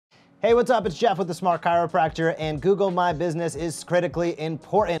Hey, what's up? It's Jeff with the Smart Chiropractor, and Google My Business is critically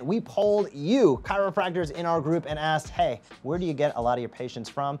important. We polled you, chiropractors in our group, and asked, hey, where do you get a lot of your patients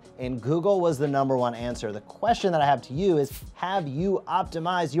from? And Google was the #1 answer. The question that I have to you is, have you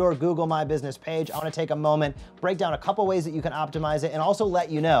optimized your Google My Business page? I want to take a moment, break down a couple ways that you can optimize it, and also let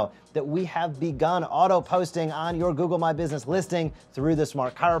you know that we have begun auto posting on your Google My Business listing through the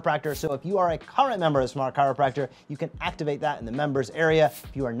Smart Chiropractor. So if you are a current member of the Smart Chiropractor, you can activate that in the members area.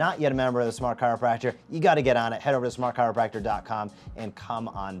 If you are not yet a member of the Smart Chiropractor, you got to get on it. Head over to smartchiropractor.com and come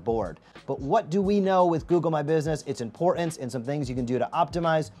on board. But what do we know with Google My Business, its importance, and some things you can do to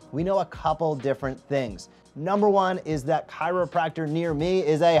optimize? We know a couple different things. #1 is that chiropractor near me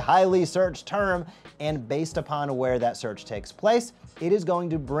is a highly searched term, and based upon where that search takes place, it is going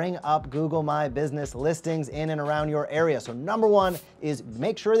to bring up Google My Business listings in and around your area. So #1 is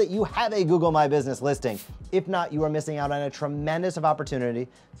make sure that you have a Google My Business listing. If not, you are missing out on a tremendous opportunity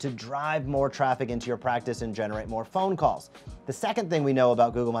to drive more traffic into your practice and generate more phone calls. The second thing we know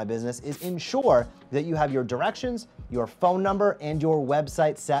about Google My Business is ensure that you have your directions, your phone number, and your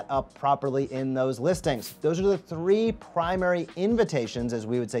website set up properly in those listings. Those are the 3 primary invitations, as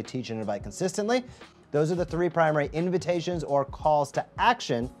we would say, teach and invite consistently. Those are the 3 primary invitations or calls to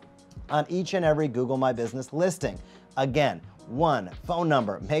action on each and every Google My Business listing. Again, 1, phone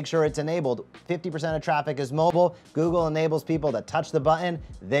number, make sure it's enabled. 50% of traffic is mobile. Google enables people to touch the button,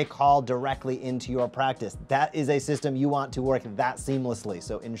 they call directly into your practice. That is a system you want to work that seamlessly,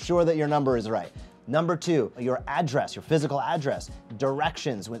 so ensure that your number is right. #2, your address, your physical address,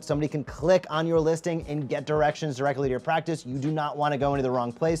 directions. When somebody can click on your listing and get directions directly to your practice, you do not want to go into the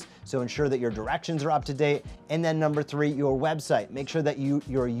wrong place, so ensure that your directions are up to date. And then #3, your website. Make sure that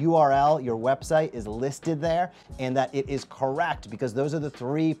your URL, your website is listed there and that it is correct, because those are the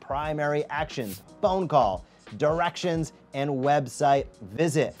 3 primary actions: phone call, directions, and website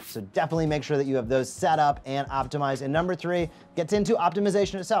visit. So definitely make sure that you have those set up and optimized. And #3 gets into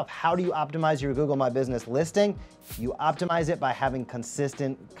optimization itself. How do you optimize your Google My Business listing? You optimize it by having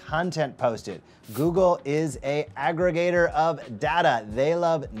consistent content posted. Google is an aggregator of data. They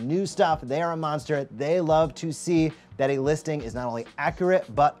love new stuff. They are a monster. They love to see that a listing is not only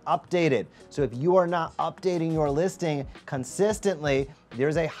accurate, but updated. So if you are not updating your listing consistently,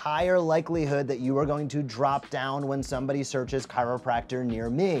 there's a higher likelihood that you are going to drop down when somebody searches chiropractor near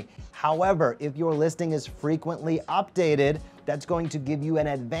me. However, if your listing is frequently updated, that's going to give you an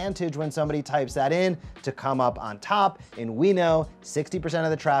advantage when somebody types that in to come up on top. And we know 60% of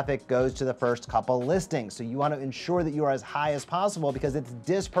the traffic goes to the first couple listings. So you want to ensure that you are as high as possible, because it's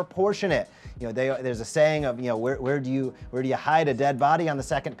disproportionate. You know, there's a saying of, you know, where do you hide a dead body? On the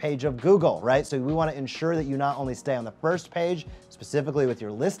second page of Google, right? So we want to ensure that you not only stay on the first page, specifically with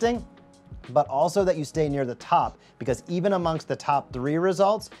your listing, but also that you stay near the top, because even amongst the top 3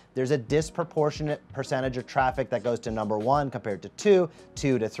 results, there's a disproportionate percentage of traffic that goes to #1 compared to 2,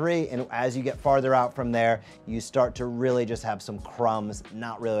 2 to 3, and as you get farther out from there, you start to really just have some crumbs,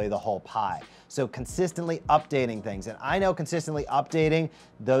 not really the whole pie. So consistently updating things, and I know consistently updating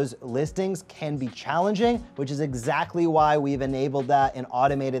those listings can be challenging, which is exactly why we've enabled that and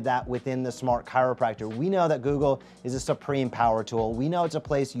automated that within the Smart Chiropractor. We know that Google is a supreme power tool. We know it's a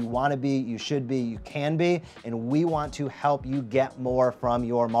place you want to be, you should be, you can be, and we want to help you get more from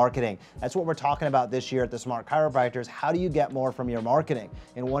your marketing. That's what we're talking about this year at the Smart Chiropractors. How do you get more from your marketing?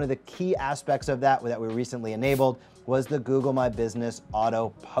 And one of the key aspects of that we recently enabled was the Google My Business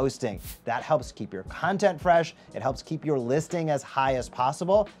auto posting. That helps keep your content fresh, it helps keep your listing as high as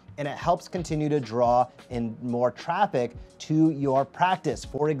possible, and it helps continue to draw in more traffic to your practice.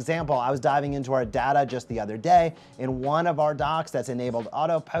 For example, I was diving into our data just the other day, and one of our docs that's enabled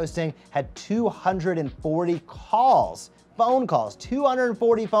auto posting had 240 calls, phone calls,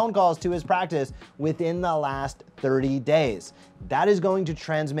 240 phone calls to his practice within the last 30 days. That is going to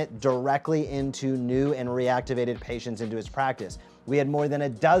transmit directly into new and reactivated patients into his practice. We had more than a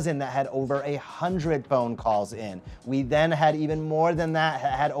dozen that had over 100 phone calls in. We then had even more than that,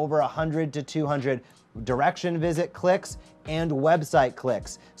 had over 100 to 200 direction visit clicks and website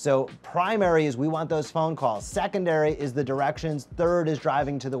clicks. So primary is we want those phone calls. Secondary is the directions. Third is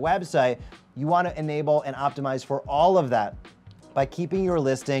driving to the website. You want to enable and optimize for all of that by keeping your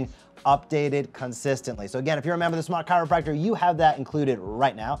listing updated consistently. So again, if you're a member of the Smart Chiropractor, you have that included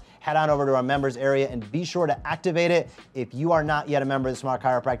right now. Head on over to our members area and be sure to activate it. If you are not yet a member of the Smart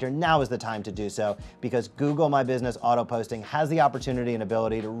Chiropractor, now is the time to do so, because Google My Business auto posting has the opportunity and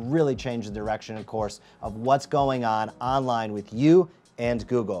ability to really change the direction and course of what's going on online with you and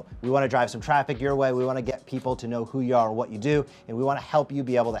Google. We want to drive some traffic your way. We want to get people to know who you are and what you do, and we want to help you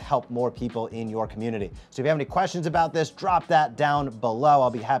be able to help more people in your community. So if you have any questions about this, drop that down below. I'll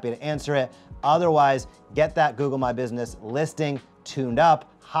be happy to answer it. Otherwise, get that Google My Business listing tuned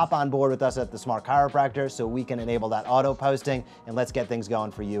up. Hop on board with us at the Smart Chiropractor so we can enable that auto posting, and let's get things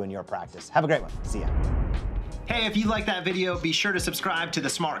going for you and your practice. Have a great one. See ya. Hey, if you like that video, be sure to subscribe to the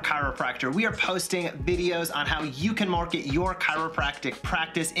Smart Chiropractor. We are posting videos on how you can market your chiropractic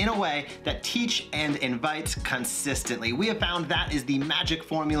practice in a way that teach and invites consistently. We have found that is the magic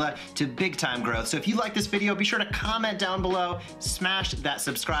formula to big time growth. So if you like this video, be sure to comment down below, smash that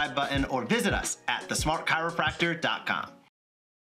subscribe button, or visit us at thesmartchiropractor.com.